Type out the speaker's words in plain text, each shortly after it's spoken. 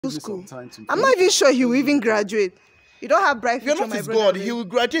School. I'm not even sure he will even graduate. You don't have bright future, You're not my his brother. God. He will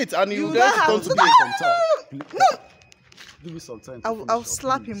graduate and he will You then don't have return to be no, some time. no. Give me some time. I'll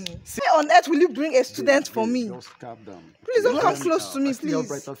slap him. Why on earth will you bring a student for me? Just calm down. Please don't come close to me,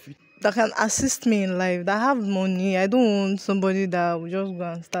 please. That can assist me in life, that have money. I don't want somebody that will just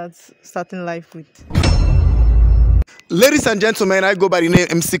go and starting life with. Ladies and gentlemen, I go by the name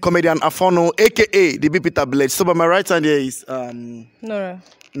MC Comedian Afono, aka the BP Tablet. So by my right hand here is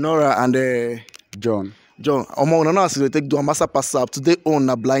Nora and John. Omo no as we take do amasa pass up today on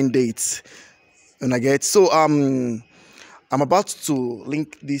a blind date. And I get so I'm about to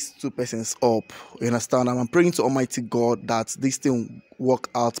link these two persons up. You understand? I'm praying to Almighty God that this thing work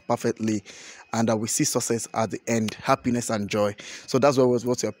out perfectly and that we see success at the end, happiness and joy. So that's what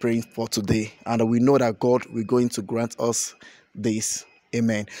we are praying for today. And we know that God will going to grant us this.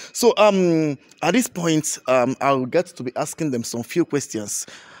 Amen. So at this point, I'll get to be asking them some few questions.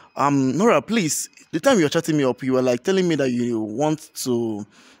 Nora, please, the time you were chatting me up, you were like telling me that you want to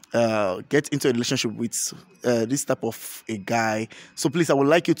get into a relationship with this type of a guy. So please, I would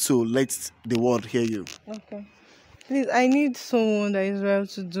like you to let the world hear you. Okay. Please, I need someone that is well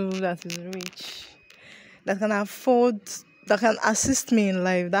to do, that is rich, that can afford, that can assist me in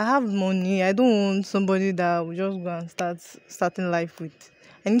life, that have money. I don't want somebody that will just go and starting life with.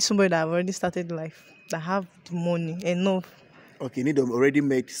 I need somebody that have already started life, that have the money enough. Okay, you need to already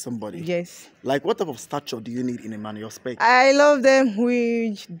make somebody. Yes. Like what type of stature do you need in a man? Your spec? I love them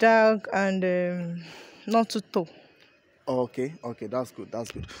rich, dark, and not too tall. Okay, that's good.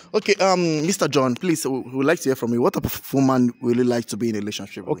 Okay, Mr. John, please, we would like to hear from you. What type of woman will you like to be in a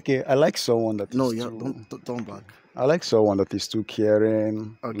relationship with? Okay, I like someone that don't back. I like someone that is too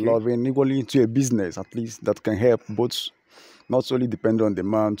caring, loving, equally into a business at least that can help both. Not solely depend on the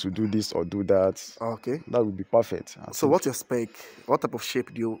man to do this or do that. Okay. That would be perfect. So what's your spec? What type of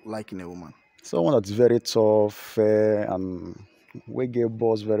shape do you like in a woman? Someone that's very tough, fair, and we get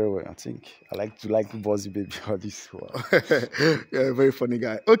boss very well. I think I like bossy baby all this. Yeah, very funny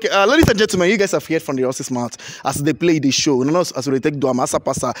guy. Okay, ladies and gentlemen, you guys have heard from the horse's mouth as they play the show. As they take Duamasa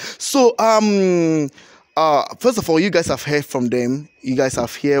Pasa. So first of all, you guys have heard from them. You guys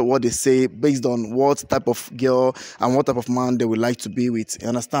have heard what they say based on what type of girl and what type of man they would like to be with. You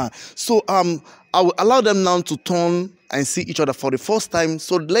understand? So I will allow them now to turn and see each other for the first time.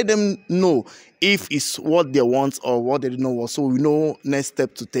 So let them know if it's what they want or what they didn't know. So we know next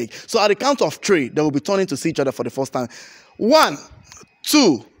step to take. So at the count of 3, they will be turning to see each other for the first time. 1,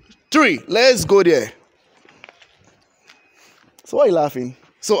 2, 3. Let's go there. So why are you laughing?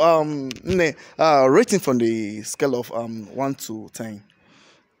 So rating from the scale of 1 to 10.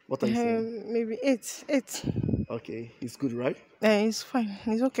 What are you saying? Maybe 8. Okay, it's good, right? It's fine.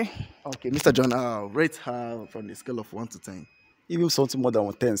 It's okay. Okay, Mr. John, rate her from the scale of 1 to 10. Even something more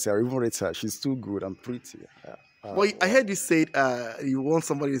than 10, sir. Even rate her. She's too good and pretty. Well, I heard you said you want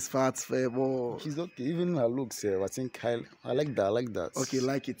somebody who's fat, fair, but she's okay. Even her looks, I think I like that. I like that. Okay,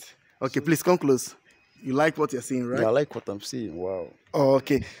 like it. Okay, please come close. You like what you're seeing, right? Yeah, I like what I'm seeing. Wow. Oh,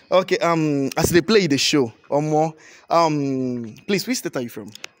 okay. As they play the show or more, please, which state are you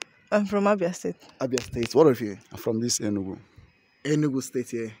from? I'm from Abia State. Abia State. What of you? I'm from this Enugu. Enugu State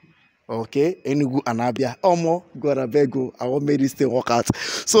here. Okay, Enugu and Abia. More, God, I beg you. I want make this thing work out.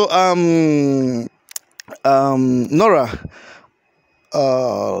 So, Nora,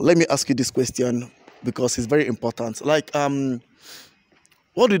 let me ask you this question because it's very important. Like,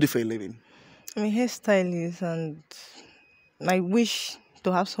 what do you do for a living? I'm a hairstylist, and I wish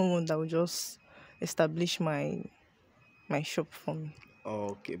to have someone that will just establish my shop for me.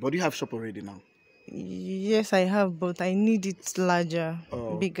 Okay, but you have shop already now? Yes, I have, but I need it larger,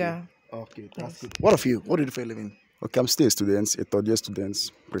 bigger. Okay, that's good. What of you? What do you do for a living? Okay, I'm still a student, a third year student,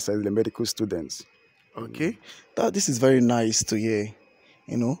 precisely a medical student. Okay, this is very nice to hear.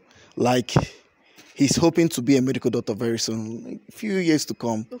 Like he's hoping to be a medical doctor very soon, a few years to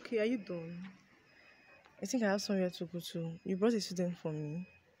come. Okay, are you done? I think I have somewhere to go to. You brought a student for me.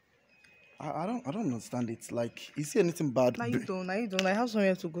 I don't understand it. Like, is there anything bad? Are you done? I have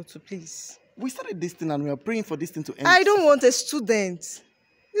somewhere to go to, please. We started this thing and we are praying for this thing to end. I don't want a student.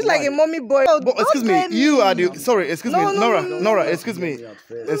 It's like a mommy boy. But excuse me, you are the... Sorry, excuse me. Nora, excuse me.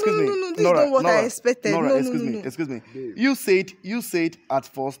 Excuse me. No, this is not what I expected. Nora, excuse me. You said at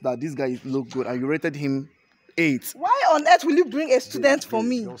first that this guy looked good and you rated him 8. Why on earth will you bring a student for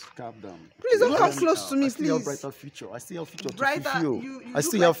me? Just calm down. Please don't come close to me, I still have please. brighter future. I still have future to Brighter, fulfill. you I look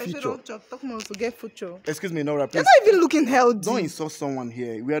still like have person future. don't talk more to get future. Excuse me, Nora, You're please. not even looking healthy. Don't insult someone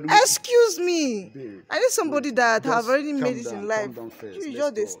here. Excuse me. Babe, I need somebody that just have already calm made it down, in calm life. down first. You Let's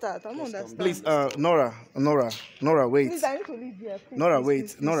just they go. start. I don't Just calm understand. Please, Nora, wait. Please, I need to leave here. Please, Nora, please, wait.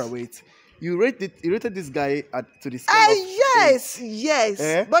 please, please. Nora, wait. You rated this guy to the scale Ah, of yes.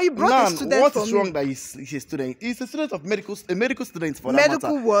 Eh? But you brought Now, a student what for is me. wrong that he's a student? He's a student of a medical student for Medical that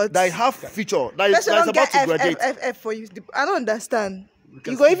matter. what? That have future. That is Person don't about get to graduate. F for you. I don't understand.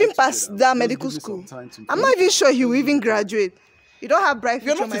 can You go still even get pass together. that Just medical give me school. some time to I'm think. not even sure he will even graduate. You don't have bright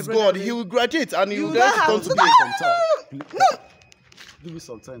You're future, not my his brother. God. He will graduate and he You will don't then have turn to. to Give be. me some time. No, Give me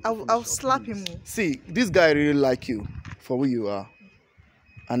some time. to I'll finish up, slap please. him. See, this guy really like you for who you are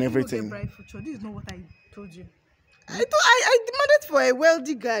and You don't get everything. bright future. This is not what I told you. I demanded for a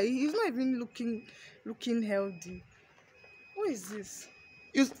wealthy guy. He's not even looking healthy. What is this?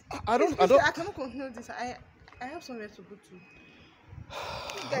 I don't. I cannot continue this. I have somewhere to go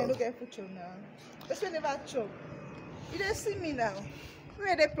to. This guy no get future now. That's why never chop. You don't see me now.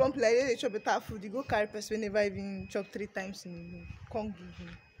 Where they plump like they chop better food. You go carry person never even chop 3 times in a day. Can't give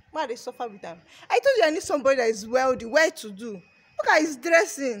him. Why they suffer with them? I told you I need somebody that is wealthy. Where to do? Look at his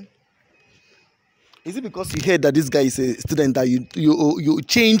dressing. Is it because you heard that this guy is a student that you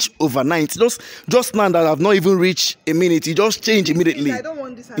change overnight? Just now that I've not even reached a minute, you just change immediately. I don't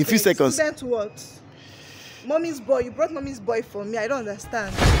want this. In few seconds. Student what? Mommy's boy. You brought mommy's boy for me. I don't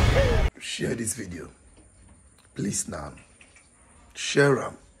understand. Share this video. Please now. Share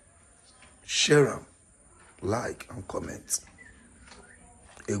them. Like and comment.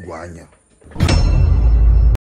 Egwanya.